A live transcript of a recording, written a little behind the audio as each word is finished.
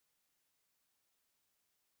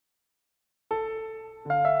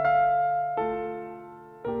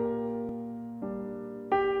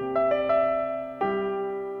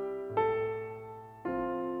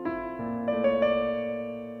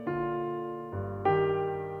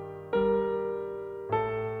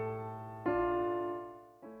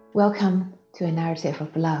Welcome to A Narrative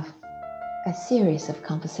of Love, a series of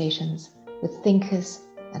conversations with thinkers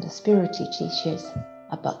and spiritual teachers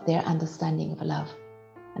about their understanding of love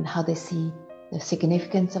and how they see the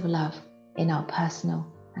significance of love in our personal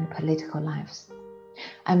and political lives.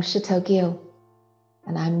 I'm Scherto Gill,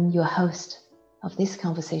 and I'm your host of this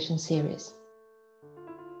conversation series.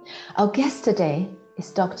 Our guest today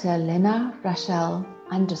is Dr. Lene Rachel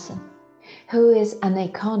Andersen, who is an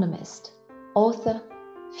economist, author,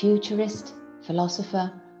 futurist, philosopher,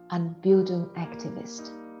 and Bildung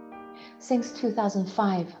activist. Since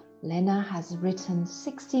 2005, Lene has written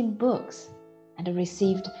 16 books and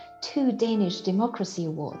received 2 Danish Democracy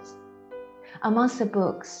Awards. Amongst the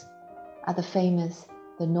books are the famous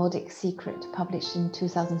The Nordic Secret, published in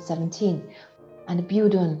 2017, and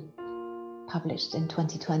Bildung, published in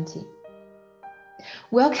 2020.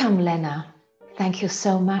 Welcome, Lene. Thank you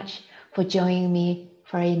so much for joining me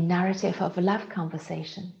for a Narrative of Love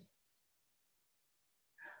conversation.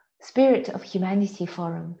 Spirit of Humanity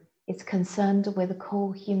Forum is concerned with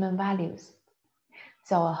core human values.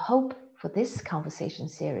 So our hope for this conversation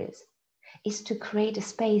series is to create a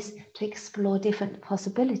space to explore different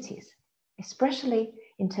possibilities, especially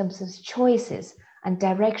in terms of choices and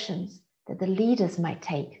directions that the leaders might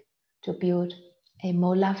take to build a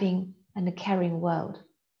more loving and caring world.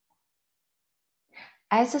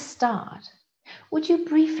 As a start, would you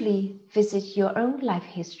briefly visit your own life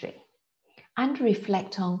history and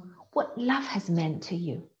reflect on what love has meant to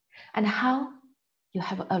you and how you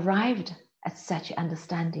have arrived at such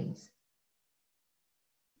understandings?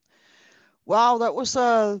 Wow, that was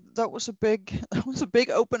a big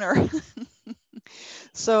opener.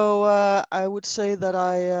 So I would say that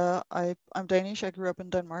I'm Danish. I grew up in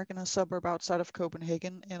Denmark in a suburb outside of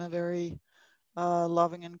Copenhagen in a very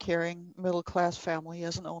loving and caring middle-class family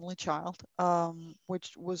as an only child,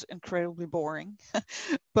 which was incredibly boring,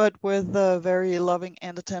 but with very loving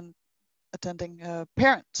and attending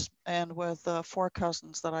parents, and with 4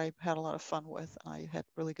 cousins that I had a lot of fun with, and I had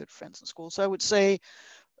really good friends in school. So I would say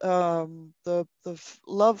the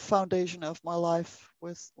love foundation of my life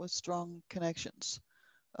with strong connections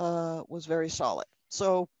was very solid.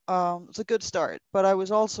 So it's a good start. But I was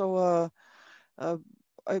also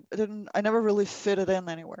I never really fitted in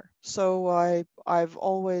anywhere. So I've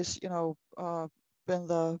always been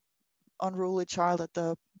the unruly child at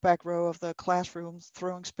the back row of the classroom,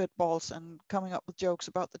 throwing spitballs and coming up with jokes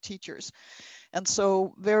about the teachers. And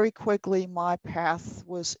so very quickly my path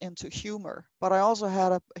was into humor. But I also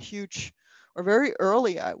had a huge, or very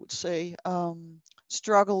early, I would say,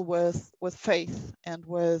 struggle with faith and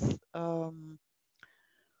with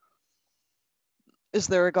is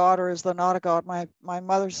there a God or is there not a God? My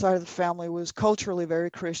mother's side of the family was culturally very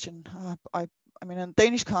Christian. I mean, in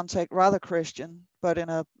Danish context, rather Christian, but in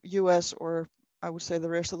a U.S. or I would say the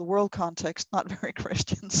rest of the world context, not very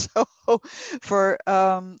Christian. So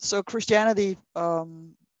so Christianity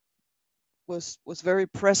was very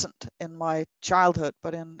present in my childhood,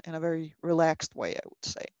 but in a very relaxed way, I would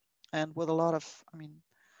say, and with a lot of,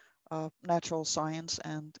 natural science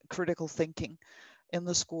and critical thinking in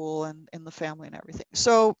the school and in the family and everything.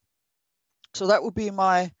 So that would be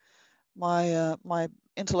my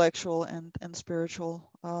intellectual and spiritual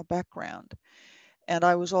background. And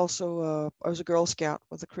I was also I was a Girl Scout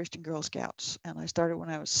with the Christian Girl Scouts, and I started when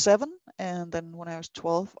I was 7, and then when I was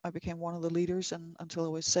 12, I became one of the leaders, and until I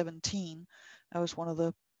was 17, I was one of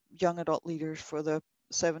the young adult leaders for the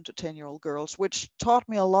 7 to 10-year-old girls, which taught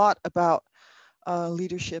me a lot about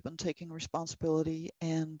leadership and taking responsibility,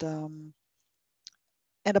 and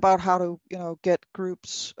about how to get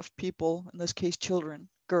groups of people, in this case children,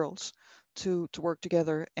 girls, to work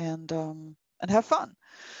together and have fun.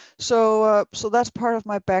 So that's part of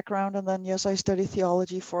my background. And then yes, I studied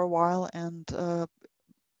theology for a while and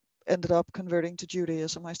ended up converting to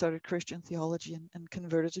Judaism. I started Christian theology and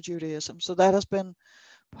converted to Judaism. So that has been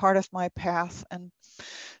part of my path, and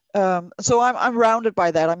so I'm rounded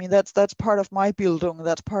by that. I mean, that's part of my Bildung.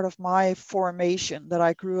 That's part of my formation, that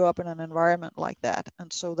I grew up in an environment like that,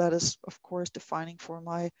 and so that is, of course, defining for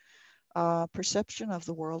my perception of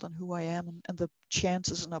the world and who I am, and the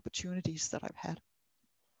chances and opportunities that I've had.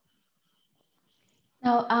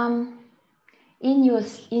 Now, in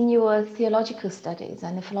your theological studies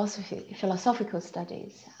and the philosophical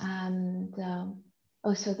studies, and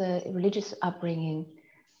also the religious upbringing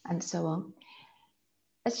and so on,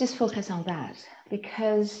 let's just focus on that,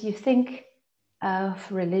 because you think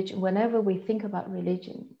of religion, whenever we think about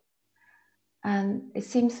religion, and it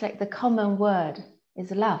seems like the common word is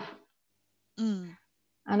love.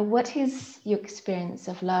 And what is your experience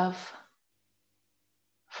of love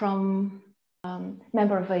from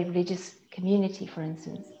member of a religious community, for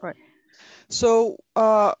instance. Right. So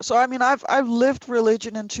I mean, I've lived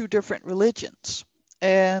religion in two different religions,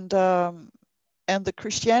 and the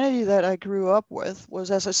Christianity that I grew up with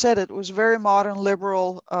was, as I said, it was very modern,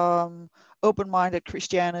 liberal, open-minded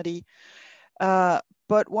Christianity.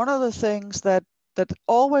 But one of the things that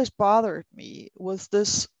always bothered me was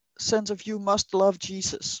this sense of you must love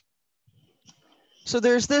Jesus. So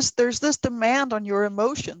there's this demand on your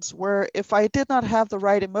emotions, where if I did not have the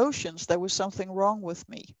right emotions, there was something wrong with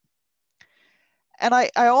me. And I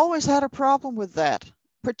always had a problem with that,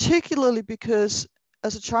 particularly because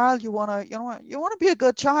as a child, you want to be a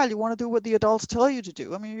good child. You want to do what the adults tell you to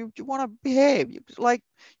do. I mean, you want to behave. You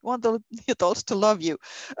want the adults to love you.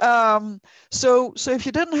 So if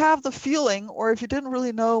you didn't have the feeling, or if you didn't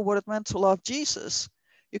really know what it meant to love Jesus,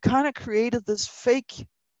 you kind of created this fake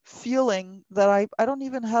feeling that I don't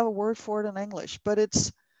even have a word for it in English, but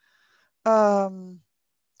it's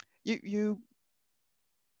you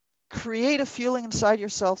create a feeling inside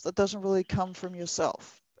yourself that doesn't really come from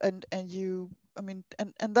yourself, and you, I mean,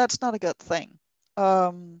 and that's not a good thing,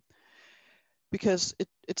 because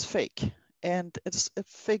it's fake, and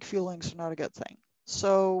fake feelings are not a good thing.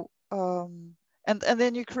 So and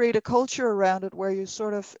then you create a culture around it where you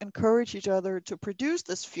sort of encourage each other to produce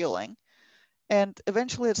this feeling, and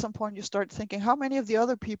eventually at some point you start thinking, how many of the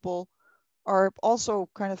other people are also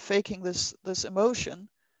kind of faking this emotion,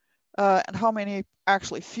 and how many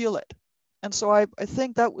actually feel it. And so I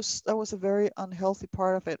think that was a very unhealthy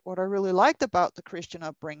part of it. What I really liked about the Christian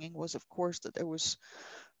upbringing was, of course, that there was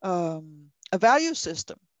a value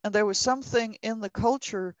system, and there was something in the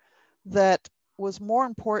culture that was more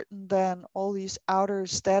important than all these outer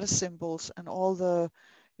status symbols and all the,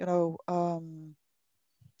 the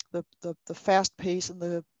fast pace and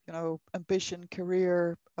the, ambition,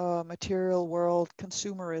 career, material world,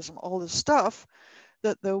 consumerism, all this stuff.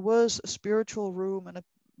 That there was a spiritual room and a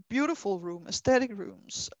beautiful room, aesthetic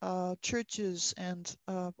rooms, churches, and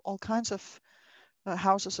all kinds of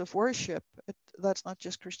houses of worship. That's not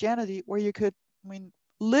just Christianity, where you could, I mean,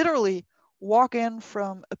 literally walk in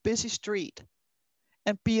from a busy street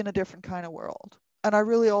and be in a different kind of world. And I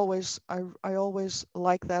really always, I always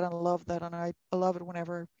like that and love that. And I love it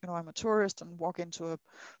whenever, I'm a tourist and walk into a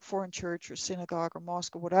foreign church or synagogue or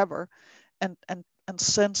mosque or whatever, and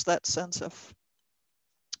sense that sense of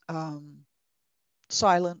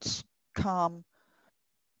silence, calm,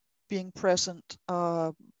 being present,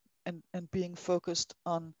 and being focused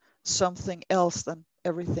on something else than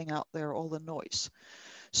everything out there, all the noise.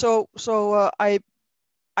 So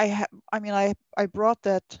I brought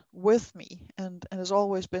that with me, and has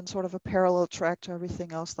always been sort of a parallel track to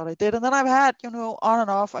everything else that I did. And then I've had, on and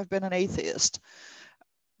off, I've been an atheist.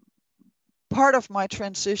 Part of my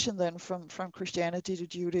transition then from Christianity to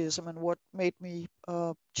Judaism, and what made me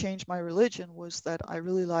change my religion, was that I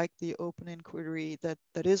really like the open inquiry that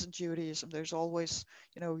is in Judaism. There's always,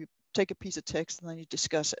 you take a piece of text and then you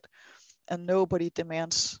discuss it, and nobody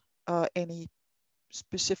demands any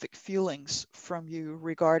specific feelings from you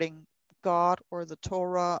regarding God or the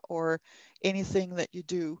Torah or anything that you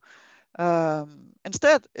do.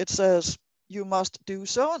 Instead, it says, you must do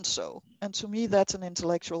so and so, and to me that's an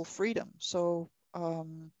intellectual freedom. So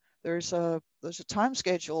there's a time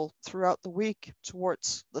schedule throughout the week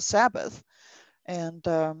towards the Sabbath, and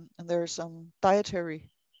there's some dietary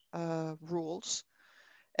rules,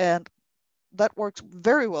 and that works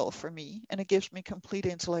very well for me, and it gives me complete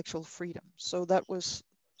intellectual freedom. So that was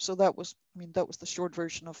the short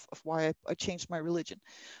version of why I changed my religion.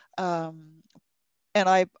 And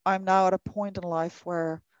I'm now at a point in life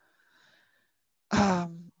where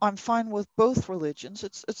I'm fine with both religions.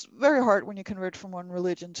 It's very hard when you convert from one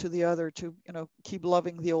religion to the other to, keep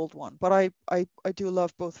loving the old one. But I do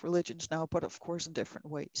love both religions now, but of course in different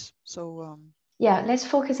ways. So yeah, let's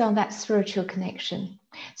focus on that spiritual connection.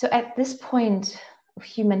 So at this point of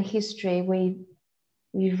human history, we're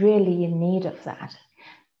really in need of that,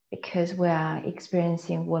 because we are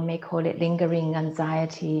experiencing what may call it lingering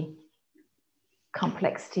anxiety,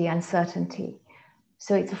 complexity, uncertainty.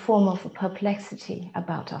 So it's a form of a perplexity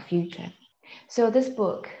about our future. So this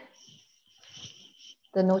book,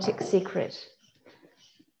 The Nordic Secret,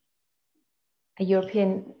 a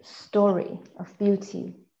European story of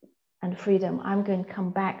beauty and freedom. I'm going to come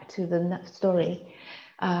back to the story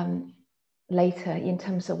later in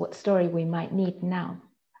terms of what story we might need now.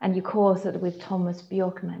 And you co-authored with Tomas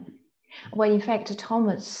Björkman. Well, in fact,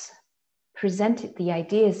 Tomas presented the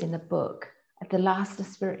ideas in the book at the last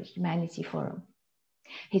Spirit Humanity Forum.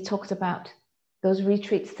 He talked about those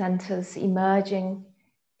retreat centers emerging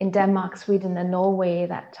in Denmark, Sweden, and Norway at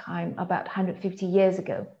that time, about 150 years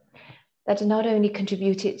ago. that not only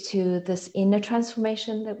contributed to this inner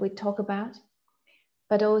transformation that we talk about,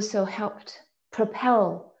 but also helped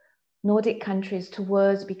propel Nordic countries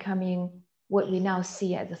towards becoming what we now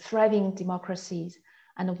see as the thriving democracies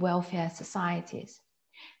and welfare societies.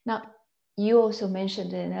 Now, you also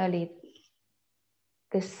mentioned in early,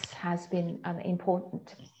 this has been an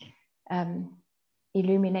important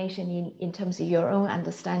illumination in terms of your own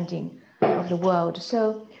understanding of the world.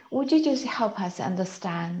 So would you just help us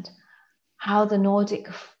understand how the Nordic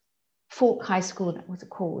Folk High School, that was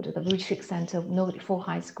called, the Retreat Center of Nordic Folk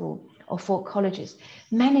High School or folk colleges,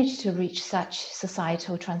 managed to reach such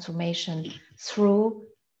societal transformation through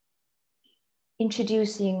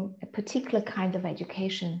introducing a particular kind of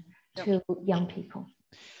education to young people?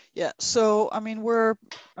 Yeah, so I mean,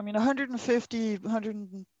 150,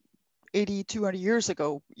 180, 200 years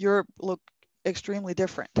ago, Europe looked extremely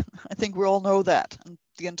different. I think we all know that, and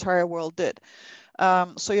the entire world did.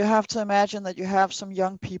 So you have to imagine that you have some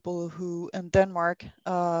young people who in Denmark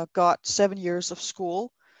got 7 years of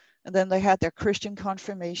school, and then they had their Christian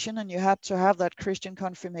confirmation, and you had to have that Christian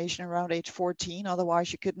confirmation around age 14,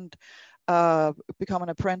 otherwise you couldn't become an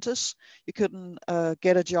apprentice, you couldn't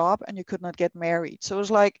get a job, and you could not get married. So it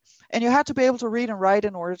was like, and you had to be able to read and write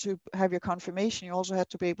in order to have your confirmation. You also had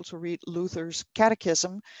to be able to read Luther's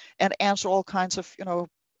catechism and answer all kinds of,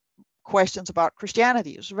 questions about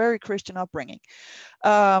Christianity. It was a very Christian upbringing.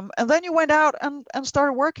 And then you went out and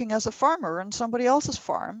started working as a farmer on somebody else's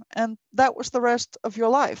farm, and that was the rest of your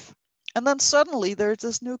life. And then suddenly there's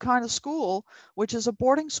this new kind of school, which is a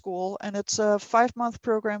boarding school, and it's a 5-month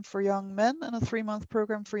program for young men and a 3-month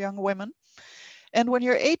program for young women. And when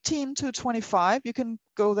you're 18 to 25, you can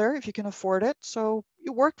go there if you can afford it. So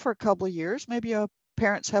you work for a couple of years, maybe your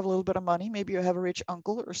parents have a little bit of money, maybe you have a rich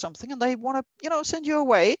uncle or something, and they want to, send you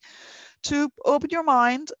away to open your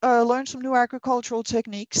mind, learn some new agricultural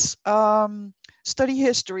techniques, study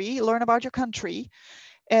history, learn about your country.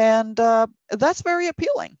 And that's very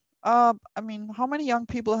appealing. I mean, how many young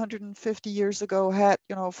people 150 years ago had,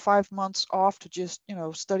 5 months off to just,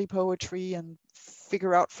 study poetry and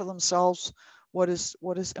figure out for themselves what is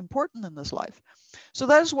important in this life? So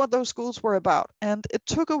that is what those schools were about. And it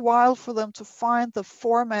took a while for them to find the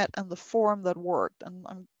format and the form that worked. And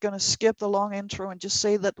I'm going to skip the long intro and just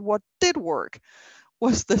say that what did work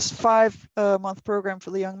was this 5-month program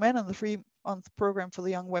for the young men and the 3-month program for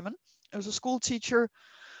the young women. It was a school teacher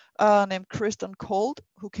named Kristen Cold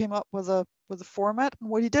who came up with a format. And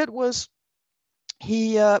what he did was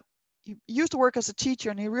he used to work as a teacher,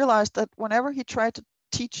 and he realized that whenever he tried to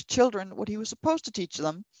teach children what he was supposed to teach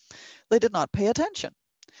them, they did not pay attention.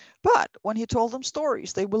 But when he told them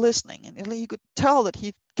stories, they were listening, and you could tell that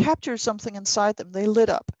he captured something inside them. They lit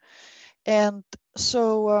up. And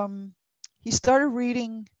so he started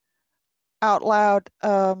reading out loud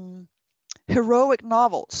heroic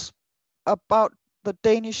novels about the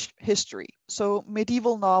Danish history. So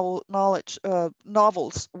medieval novels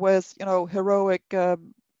with, heroic,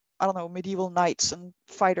 medieval knights and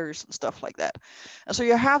fighters and stuff like that. And so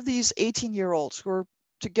you have these 18-year-olds who are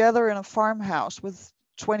together in a farmhouse with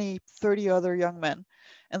 20, 30 other young men,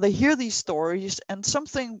 and they hear these stories, and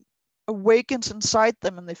something awakens inside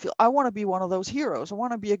them, and they feel, I want to be one of those heroes. I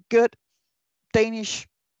want to be a good Danish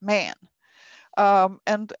man.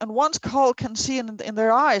 And once Cole can see in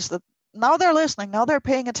their eyes that now they're listening, now they're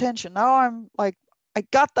paying attention, now I'm like, I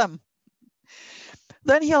got them.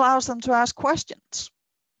 Then he allows them to ask questions,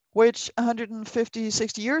 which 150,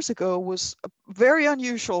 60 years ago was very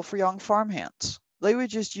unusual for young farmhands. They were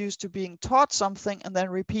just used to being taught something and then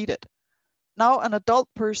repeat it. Now an adult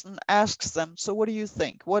person asks them, so what do you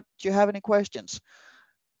think? Do you have any questions?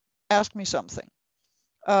 Ask me something.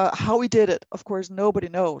 How he did it, of course, nobody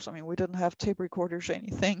knows. I mean, we didn't have tape recorders or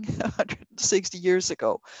anything 160 years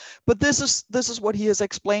ago. But this is what he has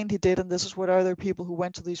explained he did, and this is what other people who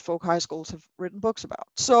went to these folk high schools have written books about.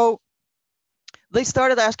 So they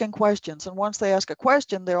started asking questions, and once they ask a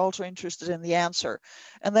question, they're also interested in the answer.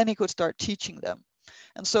 And then he could start teaching them.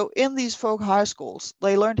 And so in these folk high schools,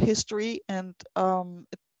 they learned history, and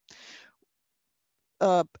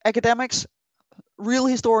academics, real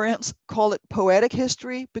historians, call it poetic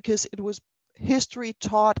history, because it was history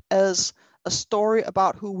taught as a story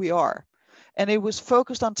about who we are. And it was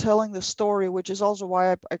focused on telling the story, which is also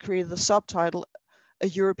why I created the subtitle, A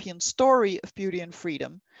European Story of Beauty and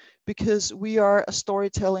Freedom, because we are a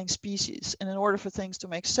storytelling species. And in order for things to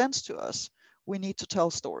make sense to us, we need to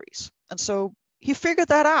tell stories. And so he figured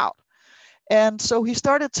that out. And so he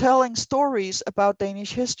started telling stories about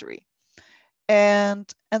Danish history. And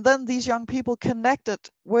then these young people connected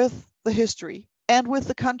with the history and with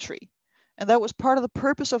the country. And that was part of the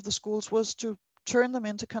purpose of the schools, was to turn them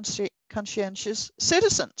into conscientious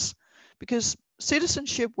citizens, because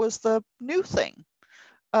citizenship was the new thing.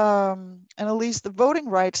 And at least the voting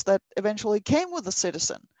rights that eventually came with the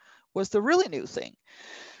citizen was the really new thing.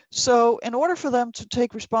 So in order for them to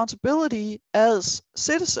take responsibility as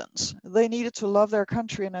citizens, they needed to love their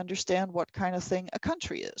country and understand what kind of thing a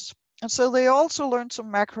country is. And so they also learned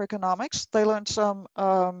some macroeconomics. They learned some,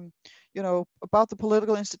 about the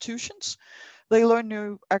political institutions. They learned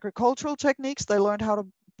new agricultural techniques. They learned how to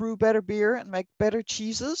brew better beer and make better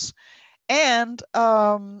cheeses. And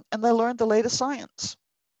they learned the latest science.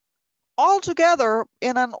 All together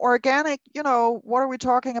in an organic, what are we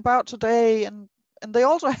talking about today? And they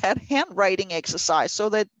also had handwriting exercise so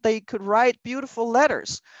that they could write beautiful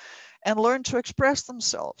letters and learn to express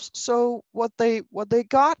themselves. So what they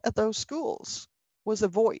got at those schools was a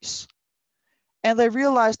voice. And they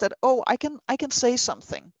realized that, oh, I can say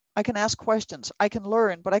something. I can ask questions. I can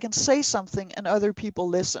learn, but I can say something and other people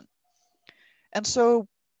listen. And so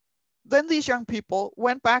then these young people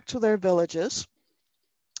went back to their villages.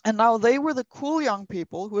 And now they were the cool young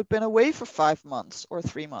people who had been away for 5 months or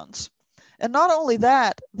 3 months. And not only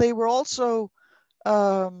that, they were also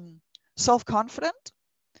self-confident.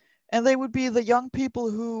 And they would be the young people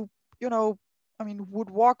who, would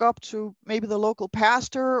walk up to maybe the local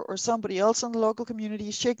pastor or somebody else in the local community,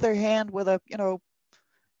 shake their hand with a,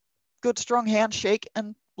 good, strong handshake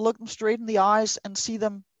and look them straight in the eyes and see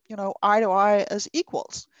them, eye to eye as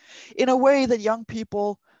equals in a way that young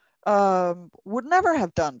people would never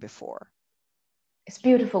have done before. It's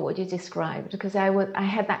beautiful what you described, because I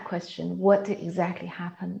had that question: what exactly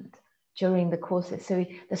happened during the courses? So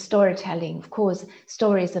the storytelling, of course,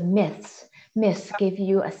 stories are myths. Myths give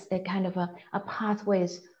you a kind of a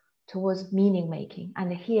pathways towards meaning making,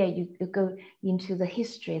 and here you go into the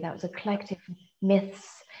history. That was a collective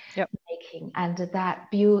myths making, and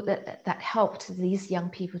that helped these young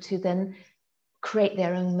people to then create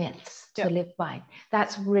their own myths to live by.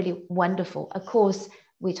 That's really wonderful. Of course,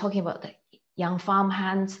 we're talking about the young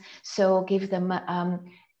farmhands, so give them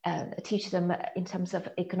teach them in terms of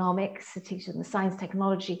economics, teach them the science,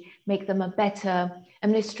 technology, make them a better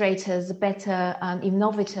administrators, better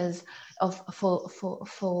innovators for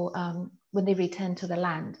when they return to the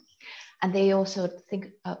land. And they also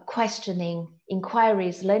think questioning,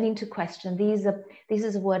 inquiries, learning to question. This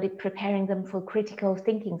is what preparing them for critical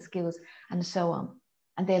thinking skills and so on.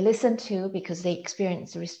 And they listen to because they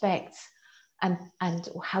experience respect and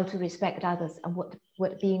how to respect others and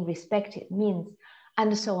what being respected means,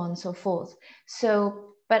 and so on and so forth.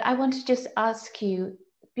 So, but I want to just ask you,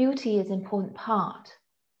 beauty is an important part.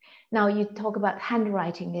 Now you talk about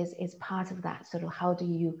handwriting is part of that. Sort of how do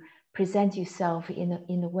you present yourself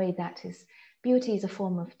in a way that is, beauty is a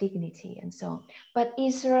form of dignity and so on. But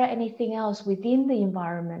is there anything else within the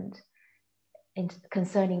environment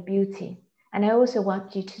concerning beauty? And I also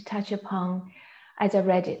want you to touch upon, as I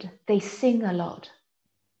read it, they sing a lot.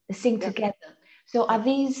 They sing together. So are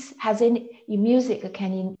these, has any music,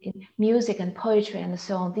 music and poetry and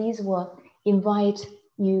so on, these will invite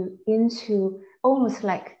you into almost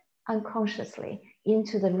like unconsciously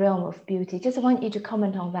into the realm of beauty? Just want you to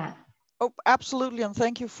comment on that. Oh, absolutely. And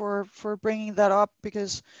thank you for bringing that up,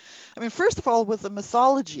 because, first of all, with the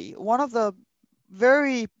mythology, one of the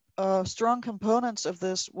very strong components of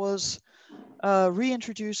this was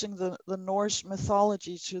reintroducing the Norse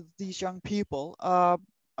mythology to these young people.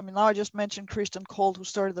 Now I just mentioned Christian Kold, who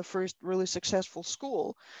started the first really successful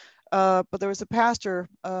school. But there was a pastor,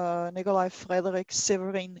 Nikolai Frederick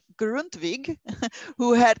Severin Grundtvig,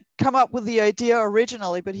 who had come up with the idea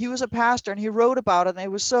originally, but he was a pastor and he wrote about it. And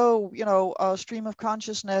it was so, a stream of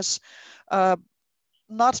consciousness,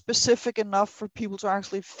 not specific enough for people to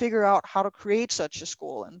actually figure out how to create such a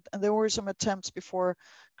school. And there were some attempts before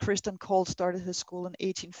Christian Kold started his school in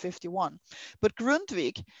 1851. But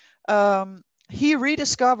Grundtvig, he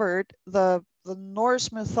rediscovered the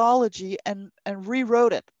Norse mythology and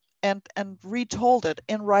rewrote it and retold it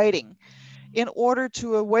in writing in order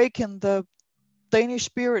to awaken the Danish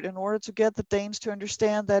spirit, in order to get the Danes to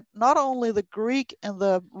understand that not only the Greek and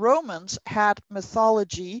the Romans had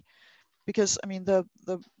mythology, because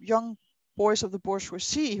the young boys of the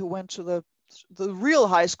bourgeoisie who went to the real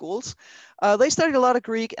high schools, they studied a lot of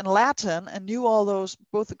Greek and Latin and knew all those,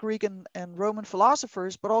 both the Greek and Roman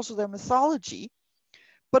philosophers, but also their mythology.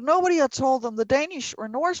 But nobody had told them the Danish or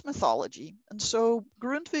Norse mythology. And so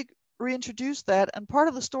Grundtvig reintroduced that. And part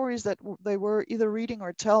of the stories that they were either reading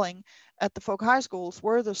or telling at the folk high schools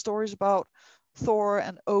were the stories about Thor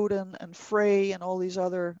and Odin and Frey and all these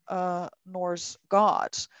other Norse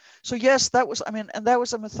gods. So yes, that was, and that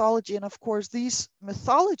was a mythology. And of course, these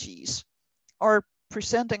mythologies are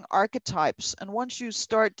presenting archetypes. And once you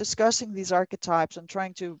start discussing these archetypes and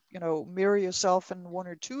trying to, mirror yourself in one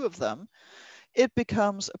or two of them, it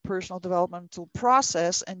becomes a personal developmental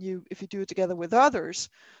process. And if you do it together with others,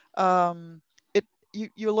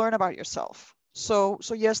 you learn about yourself. So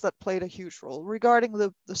yes, that played a huge role. Regarding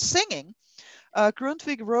the singing,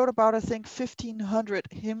 Grundtvig wrote about, I think, 1,500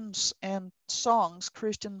 hymns and songs,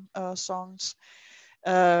 Christian songs,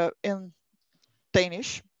 in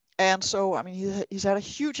Danish. And so, I mean, he's had a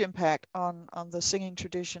huge impact on the singing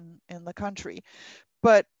tradition in the country.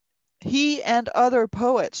 But he and other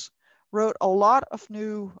poets wrote a lot of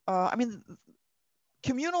new,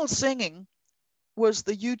 communal singing was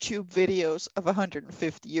the YouTube videos of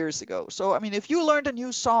 150 years ago. So, I mean, if you learned a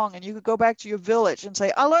new song and you could go back to your village and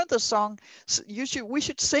say, I learned this song, we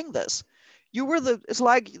should sing this. It's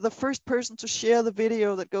like the first person to share the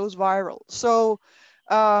video that goes viral. So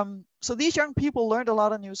these young people learned a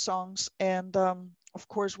lot of new songs. And of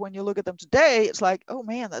course, when you look at them today, it's like, oh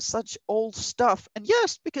man, that's such old stuff. And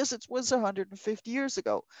yes, because it was 150 years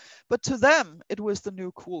ago, but to them, it was the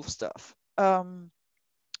new cool stuff.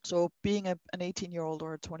 So being an 18-year-old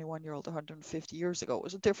or a 21-year-old 150 years ago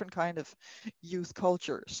was a different kind of youth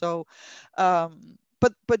culture. So,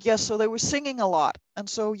 but yes, so they were singing a lot. And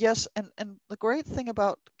so, yes, and the great thing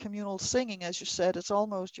about communal singing, as you said, it's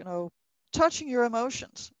almost, touching your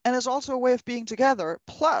emotions. And it's also a way of being together.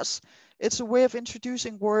 Plus, it's a way of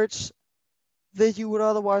introducing words that you would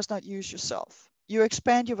otherwise not use yourself. You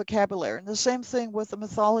expand your vocabulary. And the same thing with the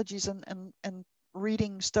mythologies and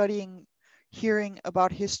reading, studying, hearing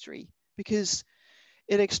about history, because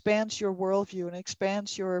it expands your worldview and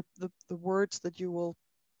expands the words that you will,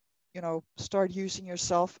 start using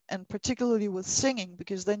yourself, and particularly with singing,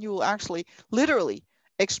 because then you will actually literally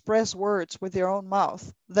express words with your own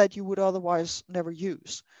mouth that you would otherwise never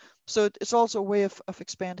use. So it's also a way of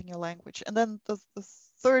expanding your language. And then the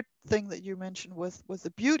third thing that you mentioned with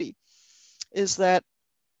the beauty is that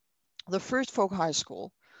the first folk high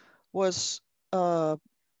school was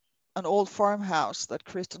an old farmhouse that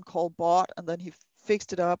Christian Cole bought, and then he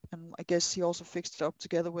fixed it up, and I guess he also fixed it up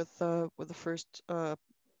together with the first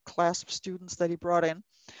class of students that he brought in.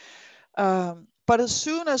 But as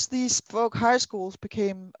soon as these folk high schools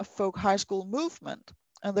became a folk high school movement,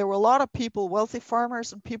 and there were a lot of people, wealthy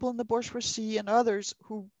farmers and people in the bourgeoisie and others,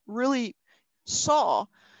 who really saw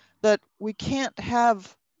that we can't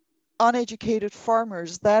have uneducated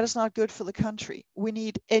farmers. That is not good for the country. We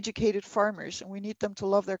need educated farmers, and we need them to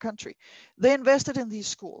love their country. They invested in these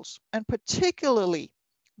schools, and particularly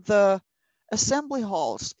the assembly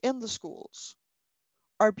halls in the schools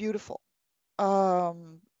are beautiful.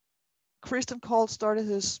 Christian Kohl started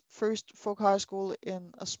his first folk high school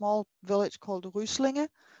in a small village called Ryslinge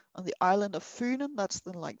on the island of Funen. That's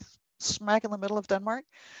like smack in the middle of Denmark.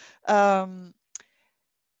 And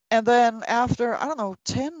then after, I don't know,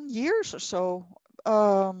 10 years or so,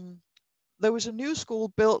 there was a new school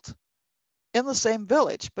built in the same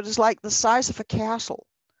village, but it's like the size of a castle.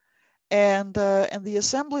 And the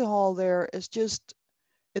assembly hall there is just,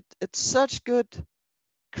 it's such good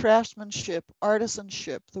craftsmanship,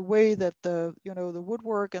 artisanship, the way that the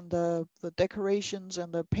woodwork and the decorations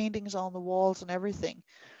and the paintings on the walls and everything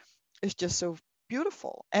is just so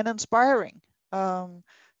beautiful and inspiring.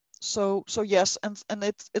 So yes, and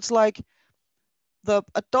it's like the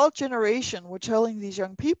adult generation were telling these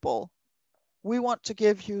young people, we want to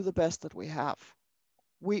give you the best that we have.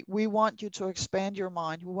 We want you to expand your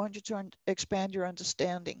mind. We want you to expand your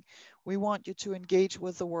understanding. We want you to engage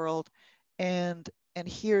with the world, and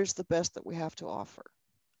here's the best that we have to offer.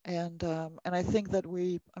 And I think that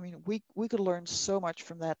we could learn so much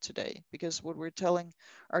from that today, because what we're telling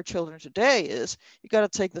our children today is, you got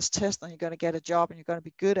to take this test and you got to get a job and you got to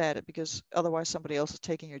be good at it, because otherwise somebody else is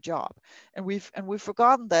taking your job. And we've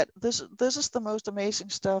forgotten that this is the most amazing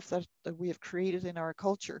stuff that we have created in our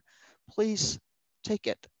culture. Please take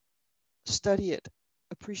it, study it,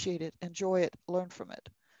 appreciate it, enjoy it, learn from it,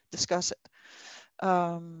 discuss it.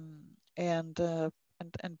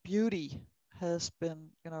 And beauty has been,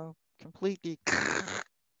 completely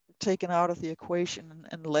taken out of the equation,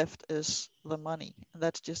 and left is the money. And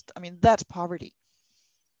that's just, that's poverty.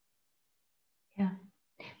 Yeah,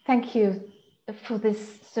 thank you for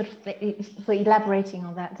this for elaborating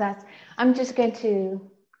on that. I'm just going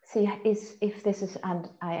to see if this is, and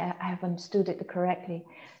I have understood it correctly.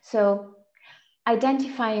 So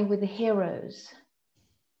identifying with the heroes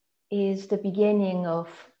is the beginning of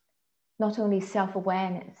not only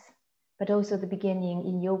self-awareness, but also the beginning,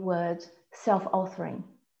 in your words, self-authoring.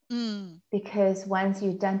 Because once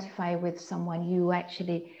you identify with someone, you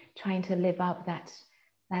actually trying to live up that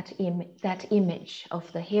image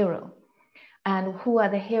of the hero. And who are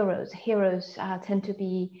the heroes? Heroes tend to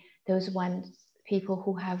be those people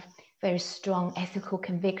who have very strong ethical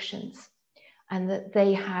convictions, and that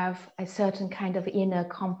they have a certain kind of inner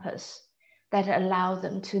compass that allow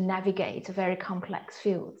them to navigate very complex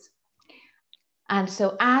fields. And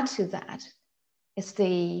so add to that is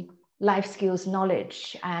the life skills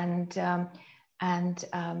knowledge and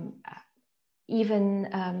even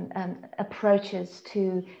approaches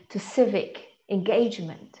to civic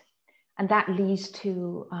engagement. And that leads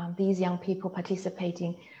to these young people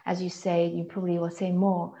participating, as you say, you probably will say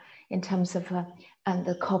more, in terms of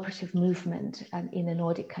the cooperative movement in the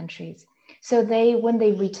Nordic countries. So when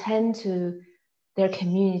they return to their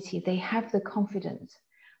community, they have the confidence,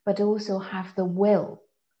 but also have the will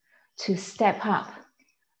to step up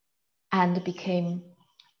and became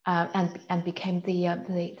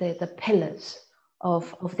the pillars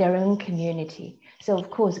of their own community. So of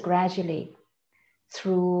course, gradually,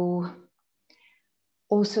 through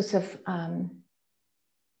all sorts of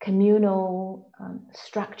communal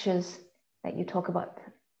structures that you talk about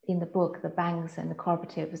in the book, the banks and the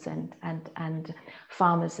cooperatives and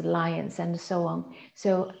farmers alliance and so on.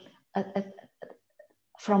 So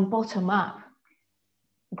from bottom up,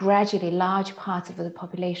 gradually large parts of the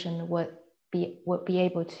population would be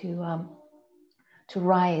able to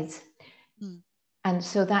rise. Mm. And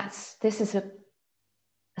so this is a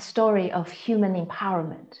story of human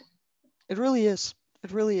empowerment. It really is.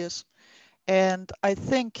 It really is. And I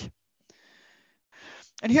think,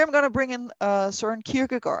 and here I'm going to bring in Søren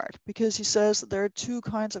Kierkegaard, because he says that there are two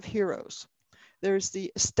kinds of heroes. There's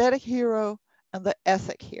the aesthetic hero and the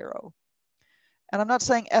ethic hero. And I'm not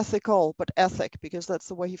saying ethical, but ethic, because that's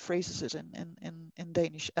the way he phrases it in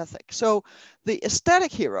Danish, ethic. So the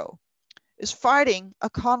aesthetic hero is fighting a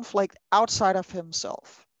conflict outside of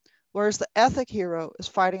himself, whereas the ethic hero is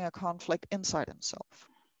fighting a conflict inside himself.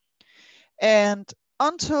 And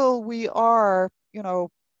until we are, in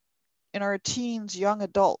our teens, young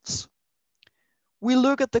adults, we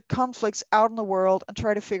look at the conflicts out in the world and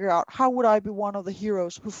try to figure out, how would I be one of the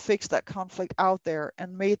heroes who fixed that conflict out there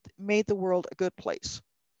and made the world a good place?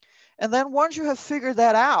 And then once you have figured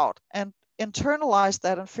that out and internalized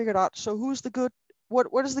that and figured out, so who's the good,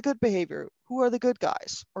 what is the good behavior? Who are the good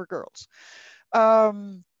guys or girls?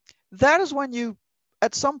 That is when you,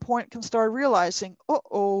 at some point, can start realizing,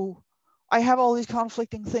 I have all these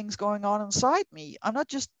conflicting things going on inside me. I'm not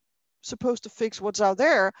just supposed to fix what's out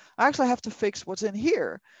there. I actually have to fix what's in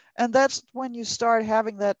here. And that's when you start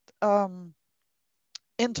having that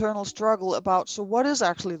internal struggle about, so what is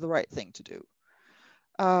actually the right thing to do?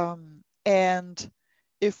 And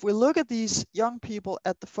if we look at these young people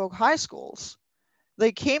at the folk high schools,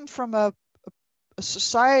 they came from a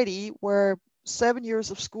society where 7 years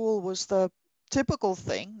of school was the typical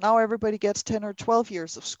thing. Now everybody gets 10 or 12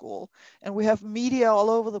 years of school, and we have media all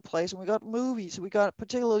over the place, and we got movies, we got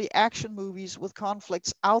particularly action movies with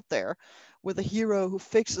conflicts out there with a hero who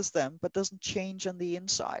fixes them but doesn't change on the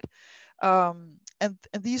inside. And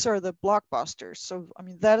these are the blockbusters. So I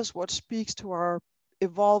mean, that is what speaks to our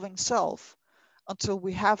evolving self until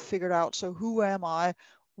we have figured out, so who am I?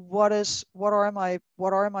 What are my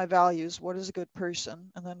values? What is a good person?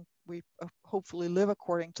 And then we hopefully live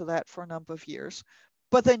according to that for a number of years.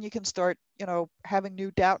 But then you can start, having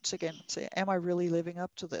new doubts again and say, am I really living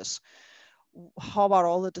up to this? How about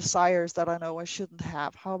all the desires that I know I shouldn't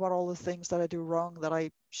have? How about all the things that I do wrong that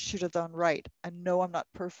I should have done right? I know I'm not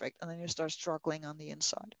perfect. And then you start struggling on the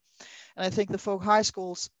inside. And I think the folk high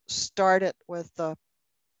schools started with the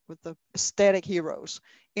aesthetic heroes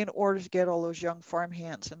in order to get all those young farm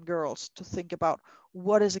hands and girls to think about,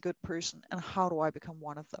 what is a good person and how do I become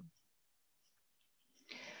one of them?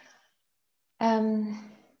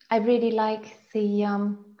 I really like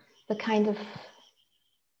the kind of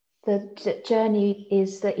the journey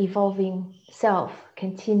is the evolving self,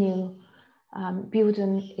 continue.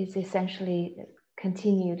 Buden is essentially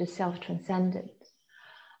continue the self-transcendence.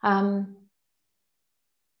 The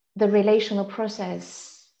relational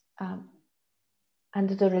process and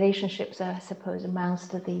the relationships, I suppose,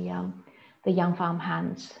 amongst the young farm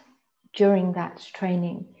hands during that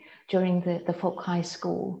training, during the folk high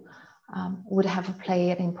school, would have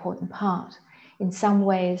played an important part. In some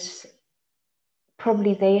ways,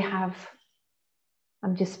 probably they have,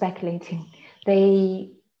 I'm just speculating,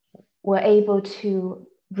 they were able to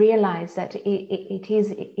realize that it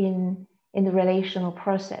is in the relational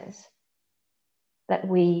process that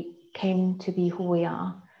we came to be who we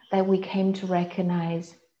are, that we came to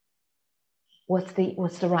recognize what's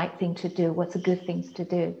the right thing to do, what's the good things to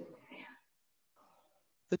do.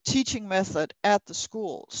 The teaching method at the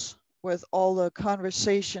schools with all the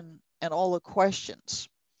conversation and all the questions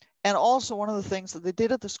And also one of the things that they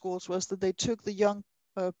did at the schools was that they took the young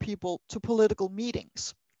people to political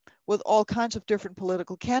meetings with all kinds of different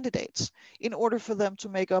political candidates in order for them to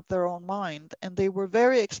make up their own mind. And they were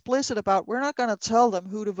very explicit about, we're not going to tell them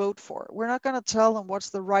who to vote for. We're not going to tell them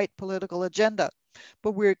what's the right political agenda,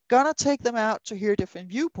 but we're going to take them out to hear different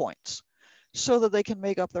viewpoints so that they can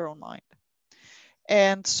make up their own mind.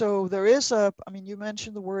 And so there is you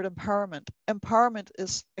mentioned the word empowerment. Empowerment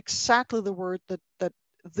is exactly the word that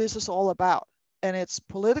this is all about. And it's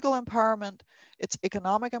political empowerment, it's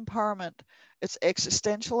economic empowerment, it's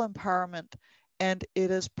existential empowerment, and it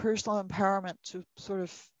is personal empowerment to sort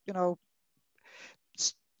of,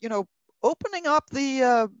 opening up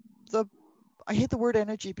the I hate the word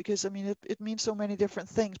energy because it means so many different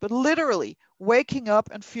things, but literally waking up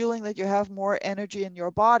and feeling that you have more energy in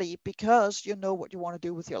your body because you know what you want to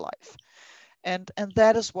do with your life. And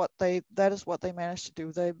that is what they managed to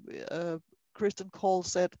do. They Kristen Cole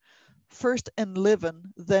said, first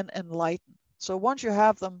enliven, then enlighten. So once you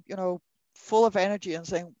have them, full of energy and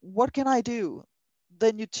saying, what can I do?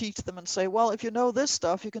 Then you teach them and say, well, if you know this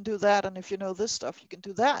stuff, you can do that. And if you know this stuff, you can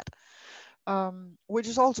do that. Which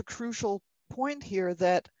is also a crucial point here,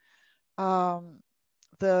 that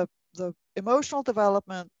the emotional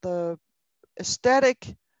development, the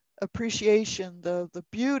aesthetic appreciation, the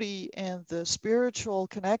beauty and the spiritual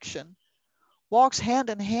connection walks hand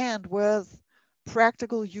in hand with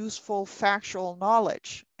practical, useful, factual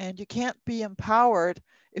knowledge. And you can't be empowered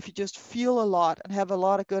if you just feel a lot and have a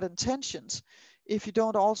lot of good intentions, if you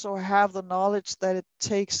don't also have the knowledge that it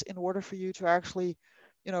takes in order for you to actually,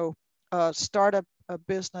 start a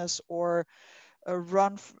business, or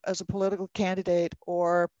run as a political candidate,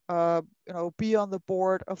 or be on the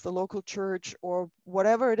board of the local church, or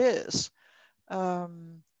whatever it is,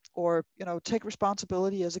 or take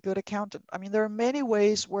responsibility as a good accountant. There are many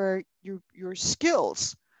ways where your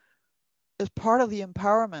skills is part of the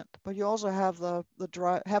empowerment, but you also have the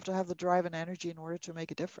drive, have to have the drive and energy in order to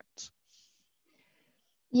make a difference.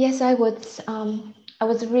 Yes, I was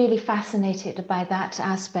really fascinated by that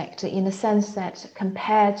aspect, in the sense that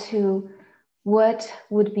compared to what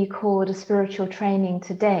would be called spiritual training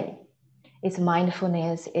today, it's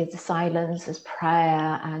mindfulness, it's silence, it's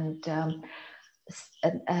prayer, and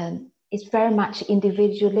it's very much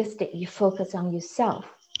individualistic. You focus on yourself.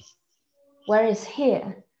 Whereas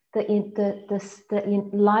here, the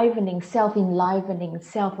enlivening,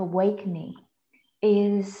 self-awakening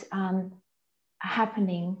is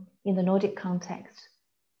happening in the Nordic context,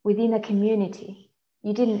 within a community.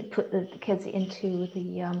 You didn't put the kids into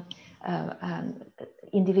the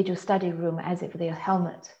individual study room as if they're a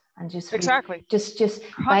helmet and just exactly just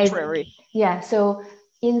contrary. So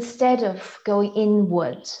instead of going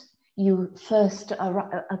inward, you first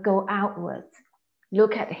go outward.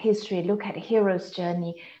 Look at history, look at hero's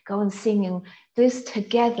journey, go and sing. This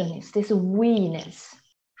togetherness, this we-ness,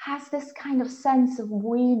 has this kind of sense of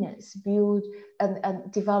we-ness built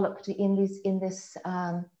and developed in this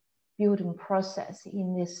building process,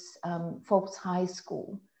 in this folks high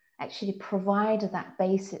school, actually provide that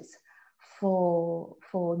basis for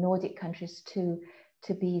Nordic countries to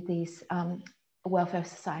be these welfare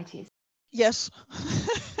societies. Yes.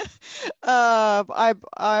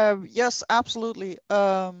 Yes, absolutely.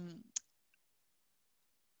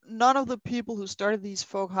 None of the people who started these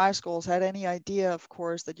folk high schools had any idea, of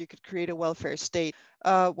course, that you could create a welfare state.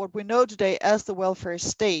 What we know today as the welfare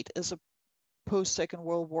state is a post-Second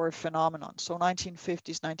World War phenomenon. So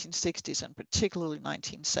 1950s, 1960s, and particularly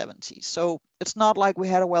 1970s. So it's not like we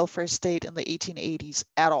had a welfare state in the 1880s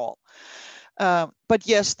at all. But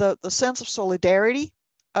yes, the sense of solidarity,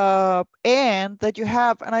 and that you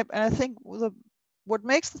have, and I think what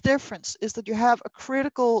makes the difference is that you have a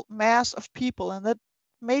critical mass of people, and that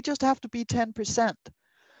may just have to be 10%,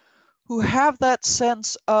 who have that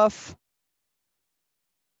sense of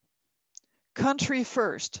country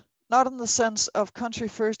first, not in the sense of country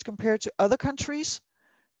first compared to other countries,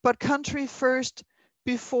 but country first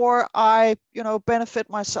before I, benefit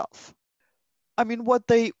myself. What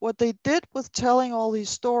they did with telling all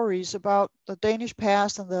these stories about the Danish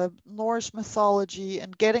past and the Norse mythology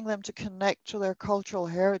and getting them to connect to their cultural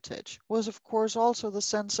heritage was, of course, also the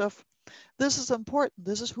sense of, this is important.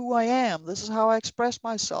 This is who I am. This is how I express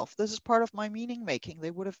myself. This is part of my meaning making. They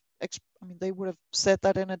would have said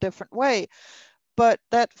that in a different way, but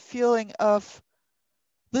that feeling of,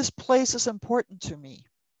 this place is important to me.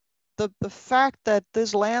 The fact that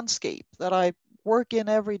this landscape that I work in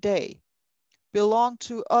every day belonged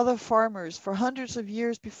to other farmers for hundreds of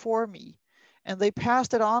years before me, and they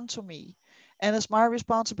passed it on to me, and it's my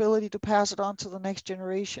responsibility to pass it on to the next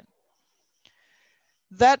generation.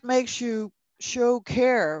 That makes you show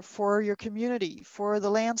care for your community, for the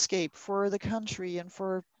landscape, for the country, and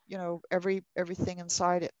for, you know, everything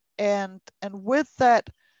inside it. And with that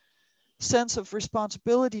sense of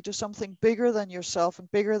responsibility to something bigger than yourself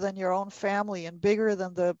and bigger than your own family and bigger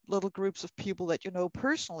than the little groups of people that you know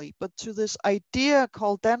personally, but to this idea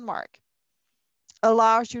called Denmark,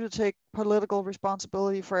 allows you to take political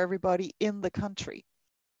responsibility for everybody in the country.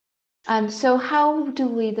 And so how do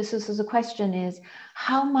we, this is the question is,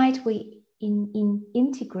 how might we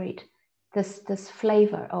integrate this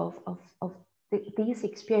flavor of these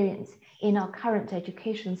experience in our current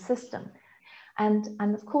education system? And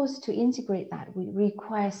of course, to integrate that, we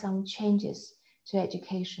require some changes to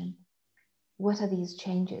education. What are these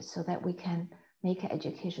changes so that we can make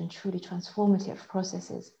education truly transformative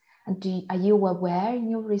processes? And are you aware in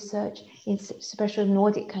your research, in especially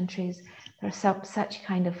Nordic countries, there's such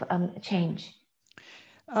kind of change?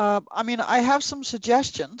 I mean, I have some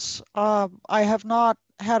suggestions. I have not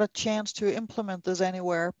had a chance to implement this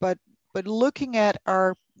anywhere, but looking at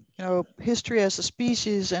our, you know, history as a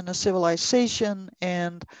species and a civilization,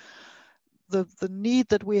 and the need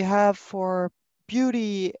that we have for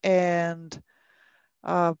beauty, and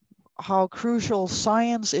how crucial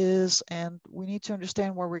science is, and we need to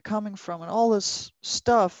understand where we're coming from and all this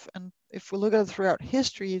stuff. And if we look at it throughout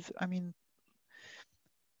history, I mean,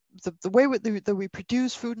 the way that we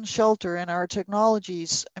produce food and shelter and our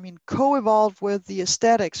technologies, I mean, co-evolved with the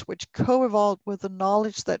aesthetics, which co-evolved with the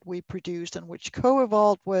knowledge that we produced, and which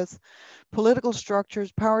co-evolved with political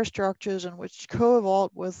structures, power structures, and which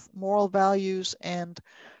co-evolved with moral values and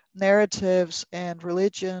narratives and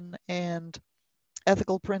religion and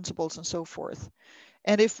ethical principles and so forth.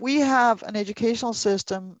 And if we have an educational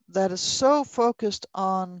system that is so focused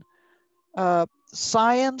on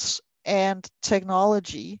science and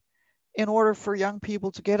technology in order for young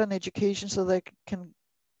people to get an education so they can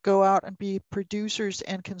go out and be producers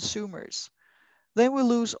and consumers, then we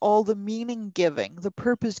lose all the meaning giving, the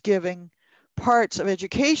purpose giving parts of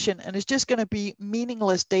education, and it's just going to be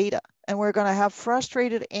meaningless data. And we're going to have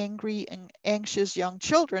frustrated, angry, and anxious young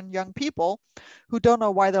children, young people who don't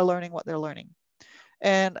know why they're learning what they're learning.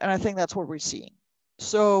 And I think that's what we're seeing.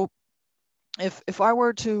 So if I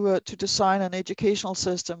were to design an educational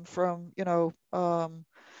system from, you know,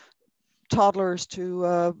 toddlers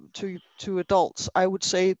to adults, I would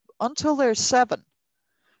say until they're 7,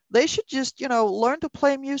 they should just, you know, learn to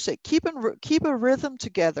play music, keep a rhythm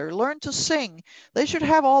together, learn to sing. They should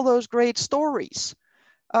have all those great stories.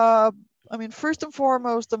 I mean, first and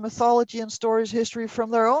foremost, the mythology and stories, history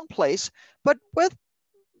from their own place, but with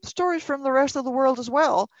stories from the rest of the world as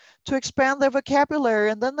well, to expand their vocabulary.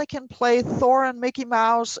 And then they can play Thor and Mickey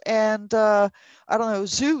Mouse and I don't know,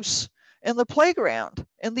 Zeus in the playground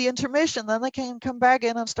in the intermission. Then they can come back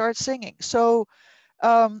in and start singing. So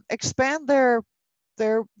expand their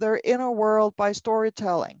inner world by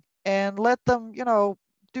storytelling, and let them, you know,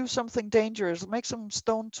 do something dangerous, make some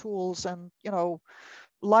stone tools, and, you know,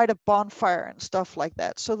 light a bonfire and stuff like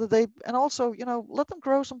that, so that they, and also, you know, let them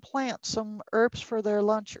grow some plants, some herbs for their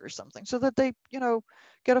lunch or something, so that they, you know,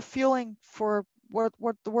 get a feeling for what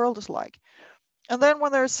the world is like. And then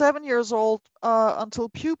when they're 7 years old, until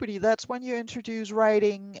puberty, that's when you introduce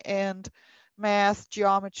writing and math,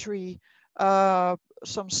 geometry,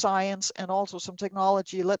 some science, and also some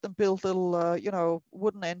technology. Let them build little, you know,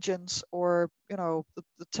 wooden engines, or, you know,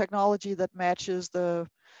 the technology that matches the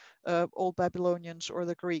old Babylonians or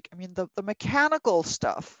the Greek. I mean, the mechanical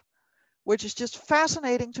stuff, which is just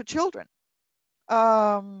fascinating to children.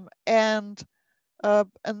 And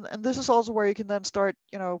this is also where you can then start,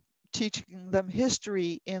 you know, teaching them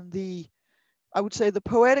history in the, I would say, the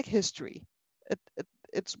poetic history.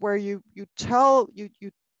 It's where you tell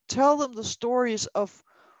them the stories of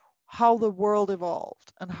how the world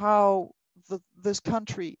evolved, and how this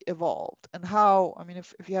country evolved, and how, I mean,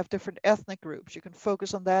 if you have different ethnic groups, you can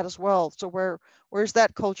focus on that as well. So where's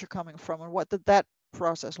that culture coming from, and what did that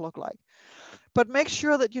process look like? But make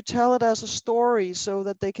sure that you tell it as a story, so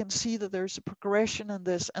that they can see that there's a progression in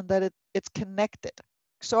this, and that it's connected.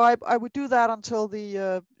 So I would do that until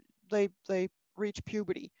they reach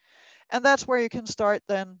puberty. And that's where you can start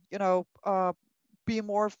then, you know, be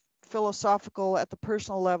more philosophical at the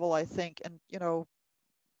personal level, I think, and, you know,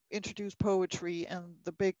 introduce poetry and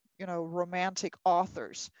the big, you know, romantic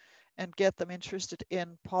authors, and get them interested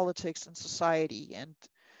in politics and society. And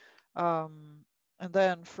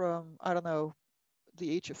then from, I don't know,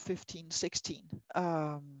 the age of 15, 16,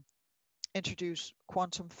 introduce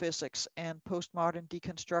quantum physics and postmodern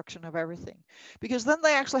deconstruction of everything, because then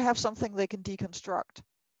they actually have something they can deconstruct.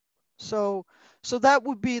 So that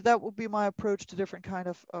would be my approach to different kind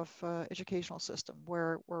of educational system,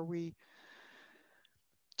 where we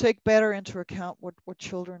take better into account what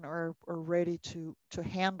children are ready to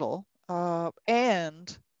handle.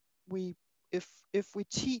 And we, if we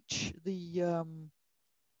teach the,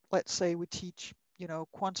 let's say we teach,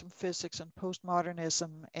 quantum physics and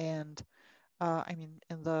postmodernism, and I mean,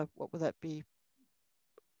 in the, what would that be,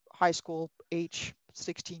 high school age,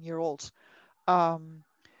 16-year-olds.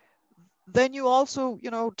 Then you also,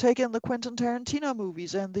 take in the Quentin Tarantino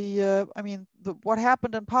movies and the, what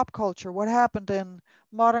happened in pop culture, what happened in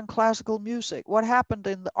modern classical music, what happened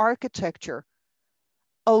in the architecture,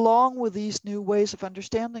 along with these new ways of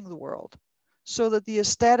understanding the world, so that the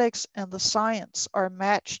aesthetics and the science are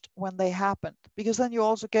matched when they happened. Because then you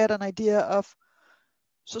also get an idea of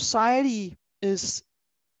society is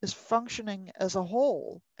functioning as a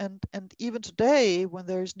whole. And even today, when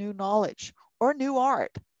there's new knowledge or new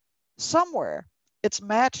art, somewhere it's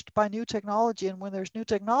matched by new technology. And when there's new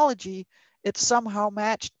technology, it's somehow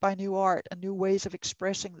matched by new art and new ways of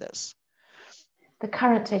expressing this. The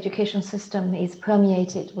current education system is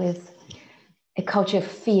permeated with a culture of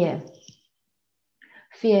fear.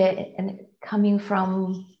 Fear and coming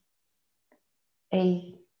from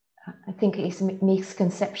I think it's a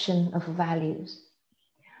misconception of values.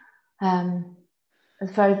 At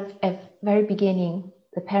the very beginning,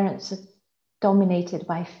 the parents are dominated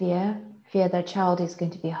by fear their child is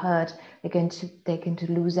going to be hurt, they're going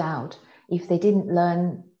to lose out. If they didn't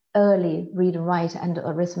learn early read and write and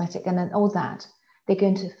arithmetic and then all that, they're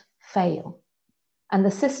going to fail. And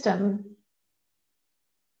the system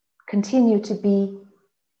continue to be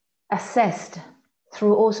assessed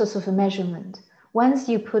through all sorts of measurement. Once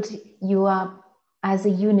you are as a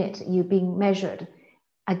unit, you're being measured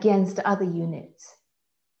against other units.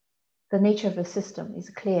 The nature of the system is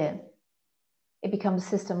clear. It becomes a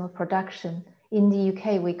system of production. In the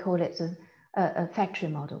UK, we call it a factory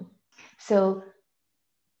model. So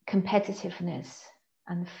competitiveness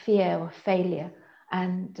and fear of failure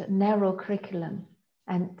and narrow curriculum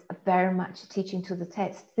and very much teaching to the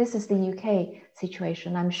test. This is the UK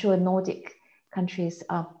situation. I'm sure Nordic countries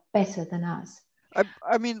are better than us.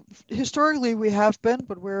 I mean, historically we have been,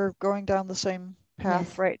 but we're going down the same path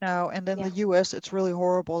Yes. right now. And in the US, it's really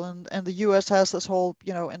horrible. And the US has this whole,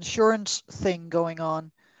 insurance thing going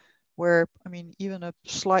on where, I mean, even a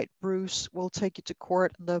slight bruise will take you to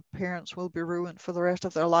court and the parents will be ruined for the rest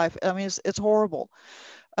of their life. I mean, it's horrible.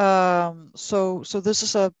 So this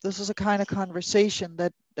is a kind of conversation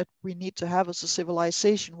that we need to have as a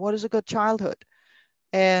civilization. What is a good childhood?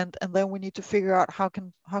 And then we need to figure out how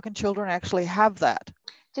can children actually have that.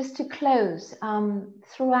 Just to close,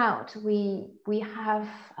 throughout we have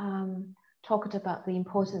talked about the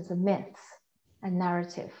importance of myths and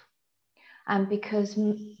narrative. And because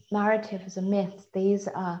narrative is a myth, these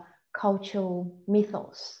are cultural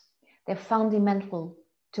mythos. They're fundamental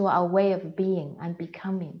to our way of being and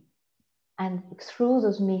becoming. And through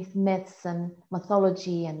those myths and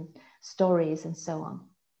mythology and stories and so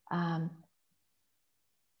on,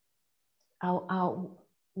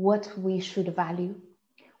 what we should value,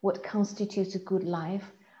 what constitutes a good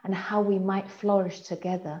life, and how we might flourish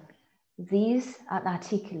together, these are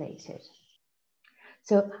articulated.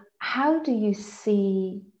 So how do you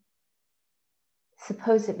see,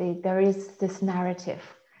 supposedly there is this narrative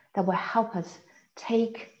that will help us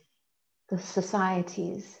take the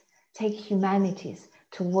societies, take humanities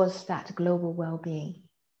towards that global well-being?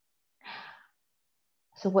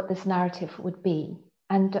 So what this narrative would be,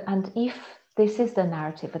 and if this is the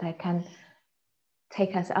narrative that can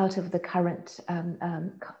take us out of the current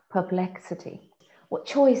perplexity, what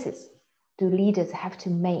choices do leaders have to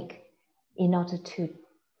make in order to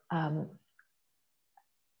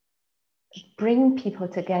bring people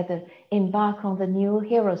together, embark on the new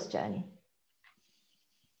hero's journey?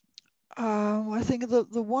 I think the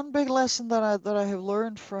one big lesson that I have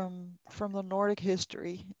learned from the Nordic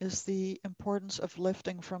history is the importance of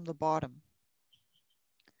lifting from the bottom.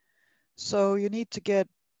 So you need to get,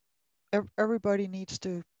 everybody needs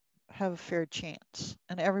to have a fair chance,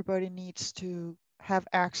 and everybody needs to have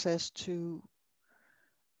access to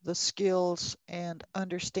the skills and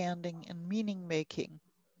understanding and meaning making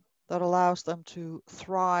that allows them to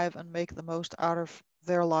thrive and make the most out of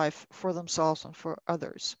their life for themselves and for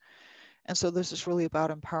others. And so this is really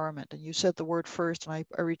about empowerment. And you said the word first, and I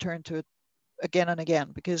return to it again and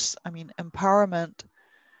again, because I mean, empowerment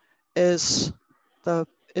is the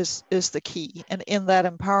key. And in that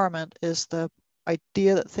empowerment is the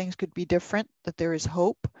idea that things could be different, that there is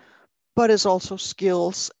hope, but it's also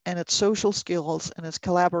skills, and it's social skills, and it's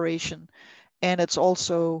collaboration, and it's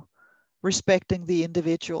also respecting the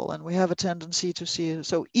individual. And we have a tendency to see it.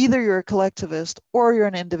 So either you're a collectivist or you're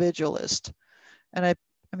an individualist. And I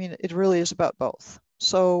mean, it really is about both.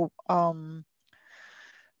 So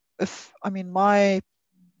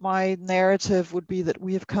my narrative would be that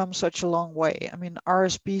we have come such a long way. I mean, our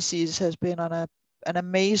species has been on an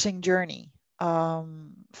amazing journey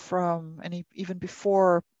from, and even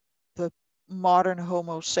before the modern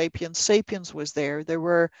Homo sapiens. Sapiens was there. There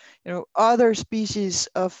were, other species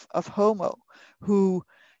of Homo who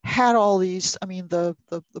had all these, the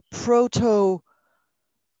proto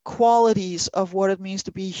qualities of what it means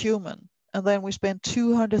to be human. And then we spent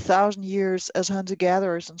 200,000 years as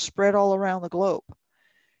hunter-gatherers and spread all around the globe.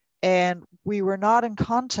 And we were not in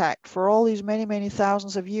contact for all these many, many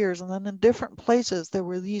thousands of years. And then in different places, there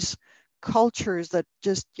were these cultures that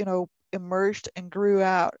just, emerged and grew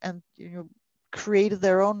out and, created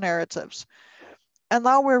their own narratives. And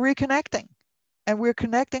now we're reconnecting, and we're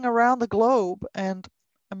connecting around the globe. And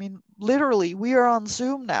literally, we are on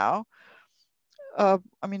Zoom now.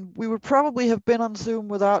 We would probably have been on Zoom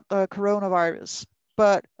without coronavirus,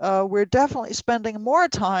 but we're definitely spending more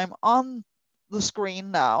time on the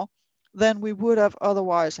screen now than we would have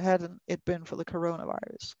otherwise hadn't it been for the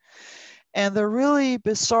coronavirus. And the really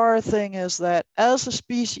bizarre thing is that as a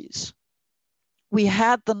species, we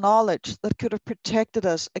had the knowledge that could have protected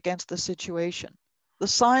us against the situation. The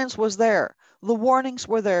science was there, the warnings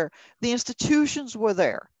were there, the institutions were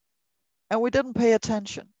there, and we didn't pay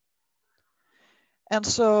attention. And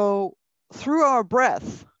so through our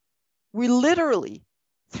breath, we literally,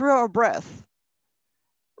 through our breath,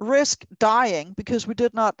 risk dying because we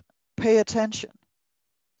did not pay attention.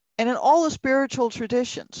 And in all the spiritual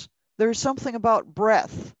traditions, there is something about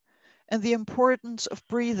breath and the importance of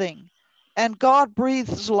breathing. And God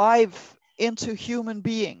breathes life into human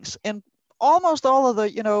beings in almost all of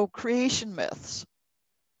the, creation myths.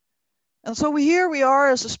 And so here we are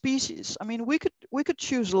as a species. We could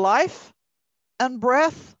choose life and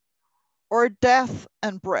breath, or death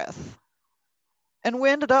and breath. And we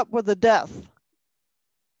ended up with the death.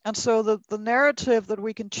 And so the narrative that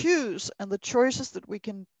we can choose and the choices that we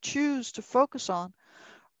can choose to focus on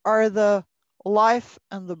are the life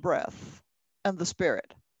and the breath and the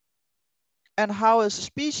spirit. And how as a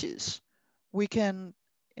species we can,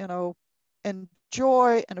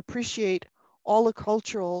 enjoy and appreciate all the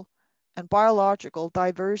cultural and biological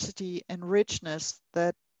diversity and richness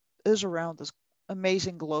that is around this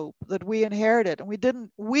amazing globe that we inherited. And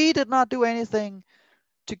we did not do anything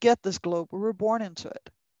to get this globe. We were born into it.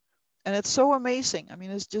 And it's so amazing.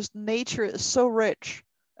 It's just, nature is so rich.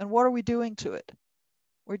 And what are we doing to it?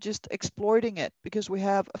 We're just exploiting it because we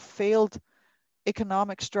have a failed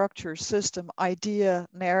economic structure, system, idea,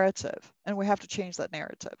 narrative. And we have to change that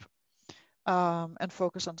narrative and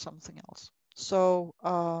focus on something else. So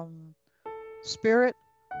spirit,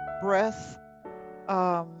 breath,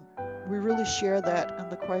 we really share that. And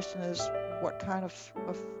the question is, what kind of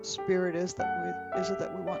spirit is it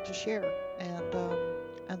that we want to share?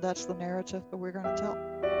 And that's the narrative that we're going to tell.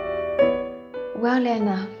 Well,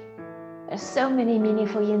 Lene, there's so many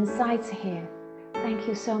meaningful insights here. Thank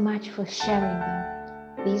you so much for sharing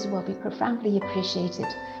them. These will be profoundly appreciated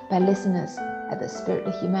by listeners at the Spirit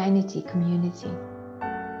of Humanity community.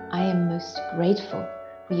 I am most grateful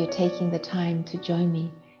for you taking the time to join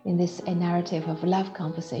me in this A Narrative of Love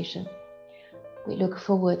conversation. We look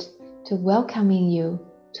forward to welcoming you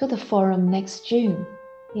to the forum next June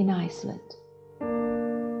in Iceland.